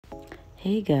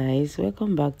Hey guys,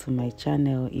 welcome back to my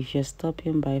channel. If you're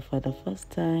stopping by for the first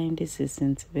time, this is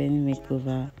Cetaphil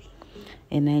Makeover,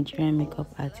 a Nigerian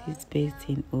makeup artist based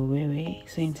in Owerri.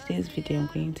 So in today's video, I'm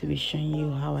going to be showing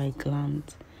you how I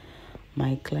glammed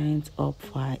my client up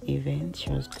for her event. She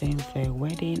was going for a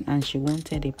wedding and she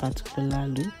wanted a particular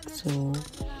look, so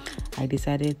I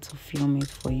decided to film it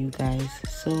for you guys.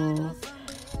 So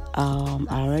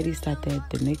I already started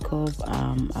the makeup.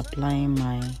 I'm applying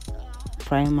my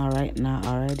primer right now. I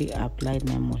already applied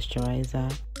my moisturizer.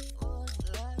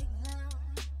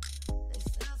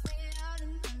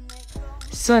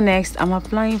 So next, I'm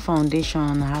applying foundation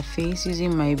on her face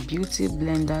using my beauty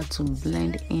blender to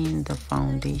blend in the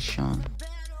foundation.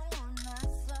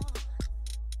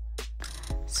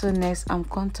 So next, I'm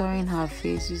contouring her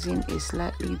face using a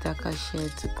slightly darker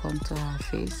shade to contour her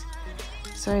face.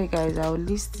 Sorry guys, I'll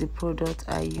list the product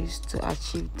I used to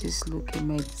achieve this look in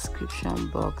my description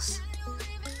box.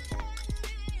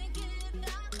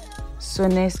 So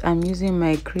next, I'm using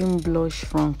my cream blush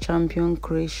from Champion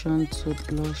Creation to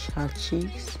blush her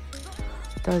cheeks.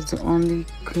 That's the only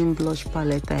cream blush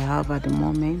palette I have at the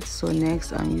moment. So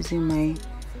next, I'm using my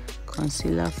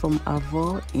concealer from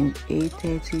Avour in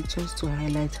A30 just to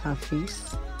highlight her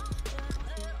face.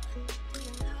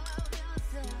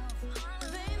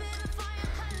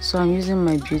 So I'm using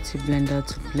my beauty blender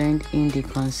to blend in the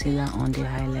concealer on the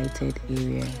highlighted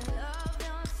area.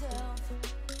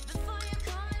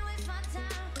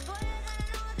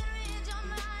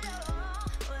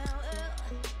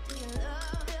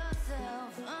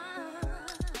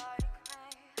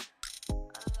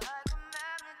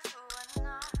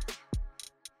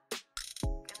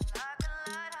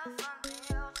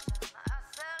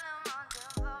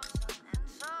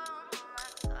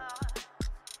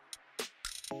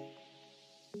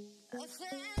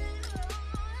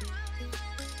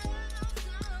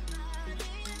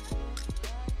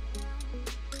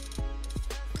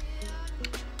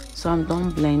 So I'm done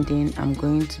blending. I'm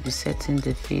going to be setting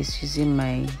the face using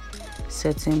my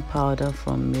setting powder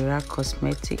from Merak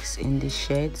Cosmetics in the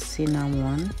shade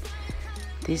Cinnamon.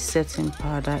 This setting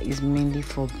powder is mainly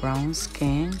for brown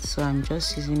skin, so I'm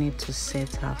just using it to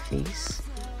set her face.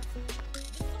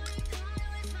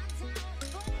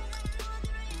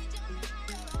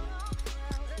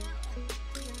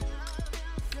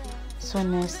 So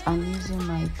next, I'm using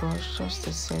my brush just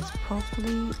to set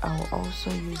properly. I will also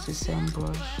use the same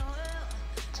brush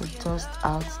to dust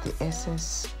out the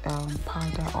excess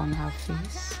powder on her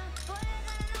face.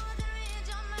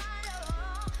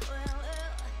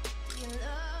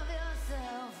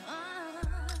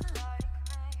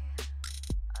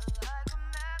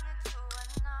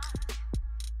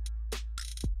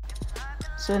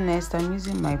 So next, I'm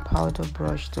using my powder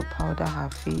brush to powder her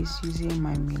face using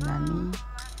my Milani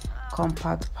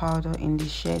compact powder in the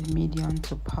shade medium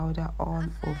to powder all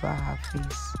over her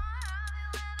face.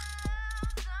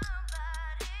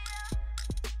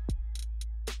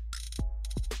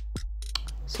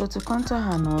 So to contour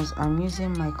her nose, I'm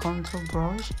using my contour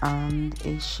brush and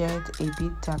a shade a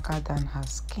bit darker than her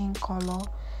skin color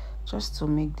just to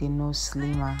make the nose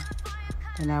slimmer.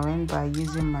 Then I went by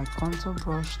using my contour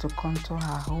brush to contour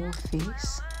her whole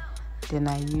face. Then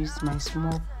I used my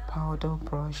small powder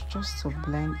brush just to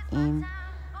blend in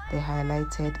the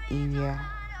highlighted area.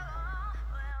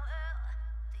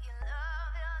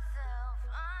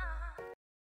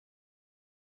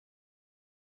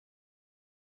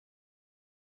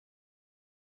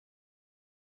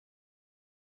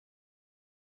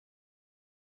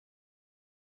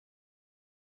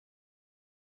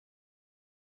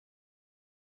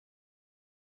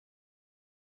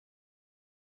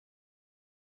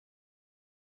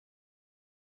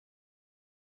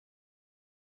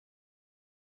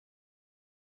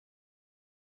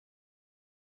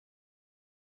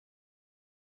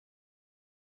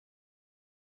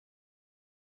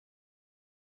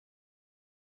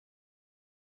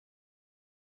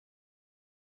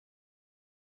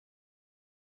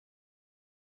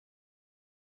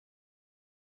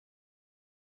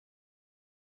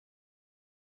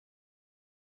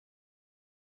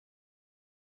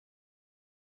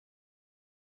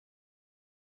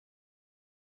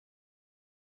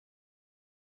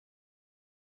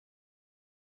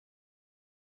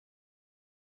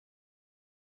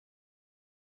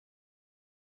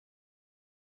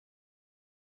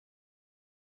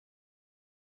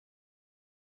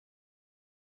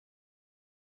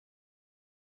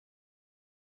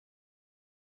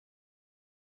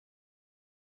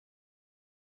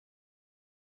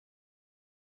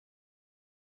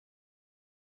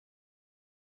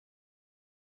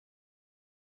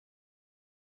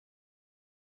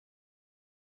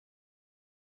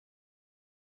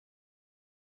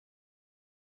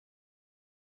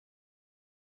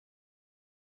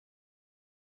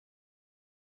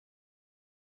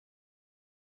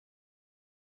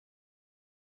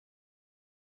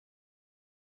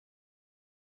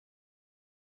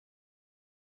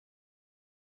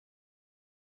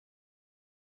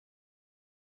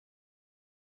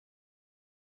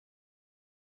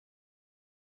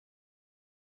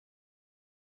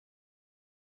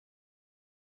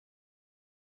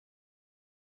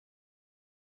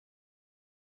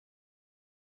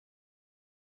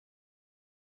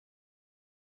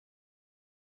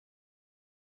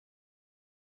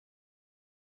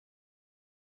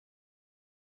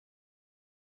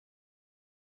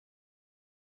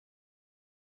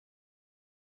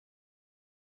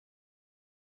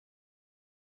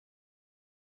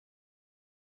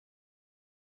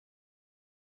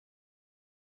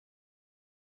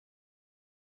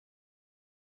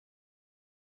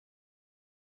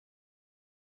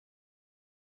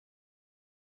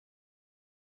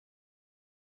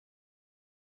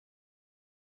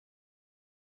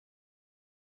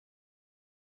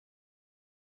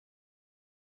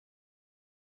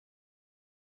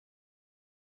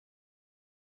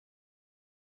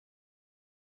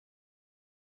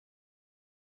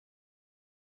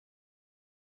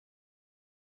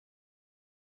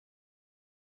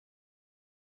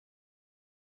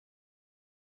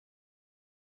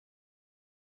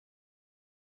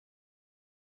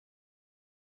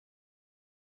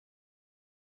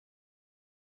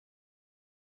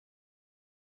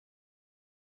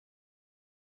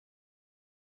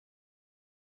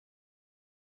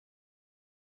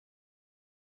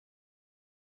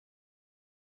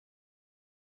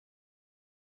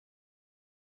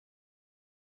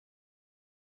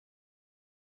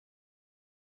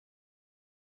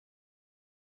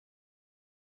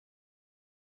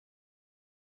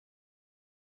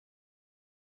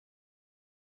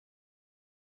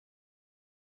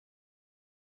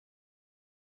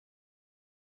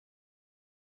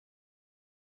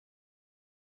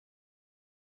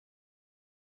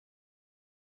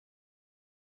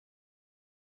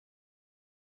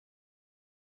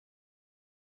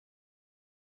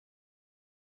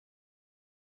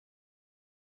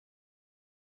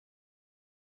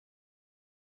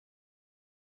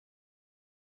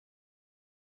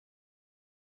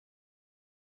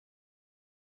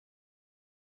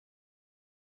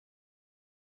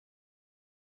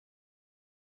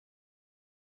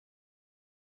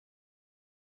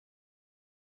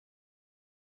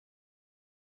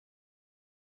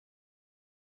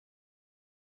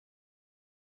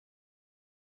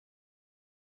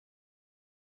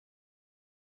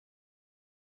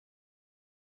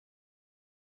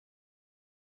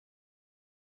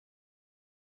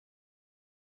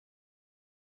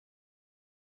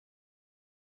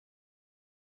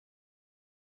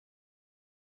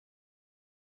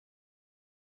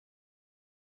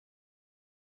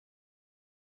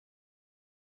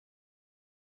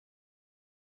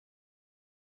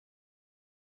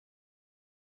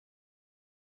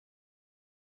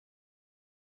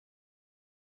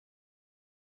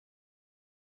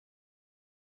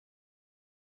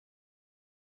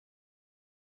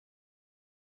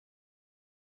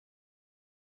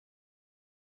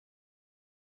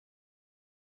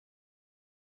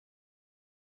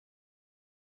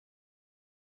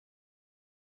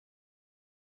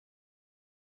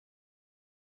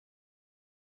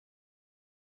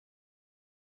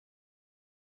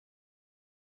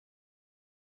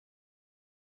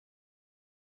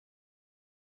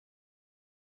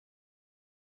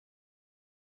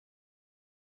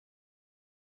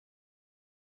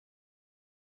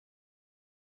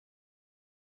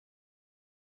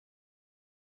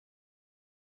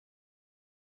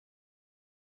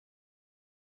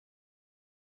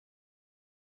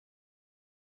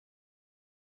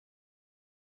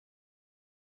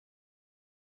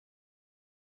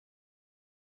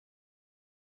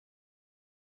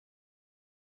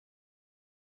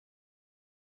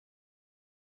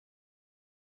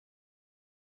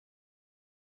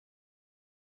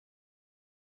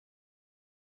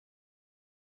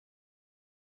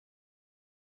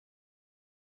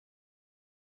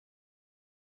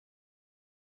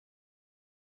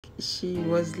 she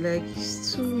was like,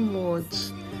 it's too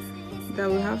much, that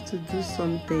we have to do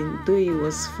something. Though it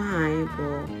was fine,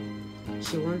 but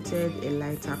she wanted a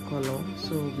lighter color,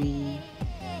 so we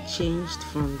changed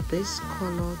from this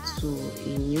color to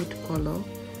a nude color.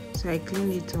 So I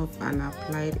cleaned it up and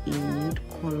applied a nude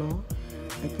color.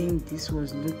 I think this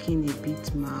was looking a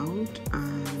bit mild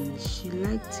and she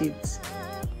liked it.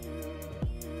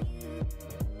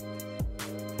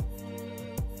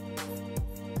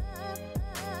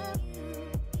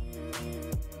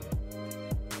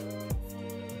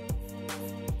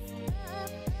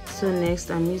 So next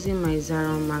I'm using my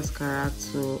Zaron mascara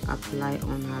to apply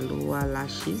on her lower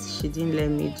lashes. She didn't let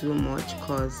me do much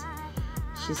because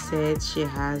she said she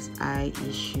has eye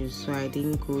issues, so I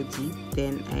didn't go deep.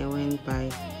 Then I went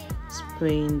by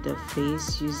spraying the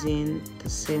face using the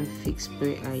same fix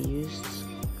spray I used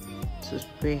to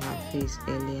spray her face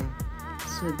earlier.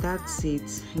 So that's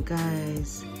it,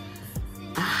 guys.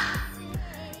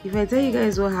 If I tell you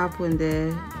guys what happened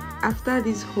there, after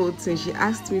this whole thing, she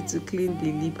asked me to clean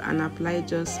the lip and apply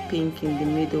just pink in the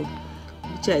middle,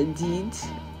 which I did,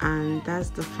 and that's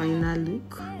the final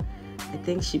look. I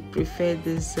think she preferred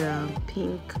this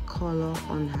pink color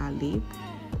on her lip,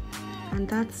 and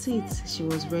that's it. She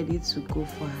was ready to go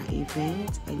for her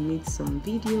event. I made some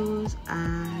videos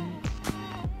and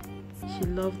she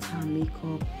loved her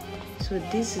makeup. So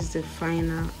this is the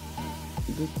final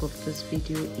look of this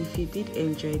video. If you did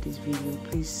enjoy this video,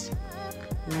 please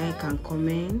like and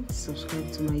comment,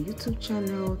 subscribe to my YouTube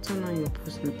channel, turn on your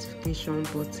post notification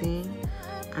button,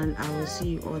 and I will see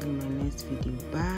you all in my next video. Bye.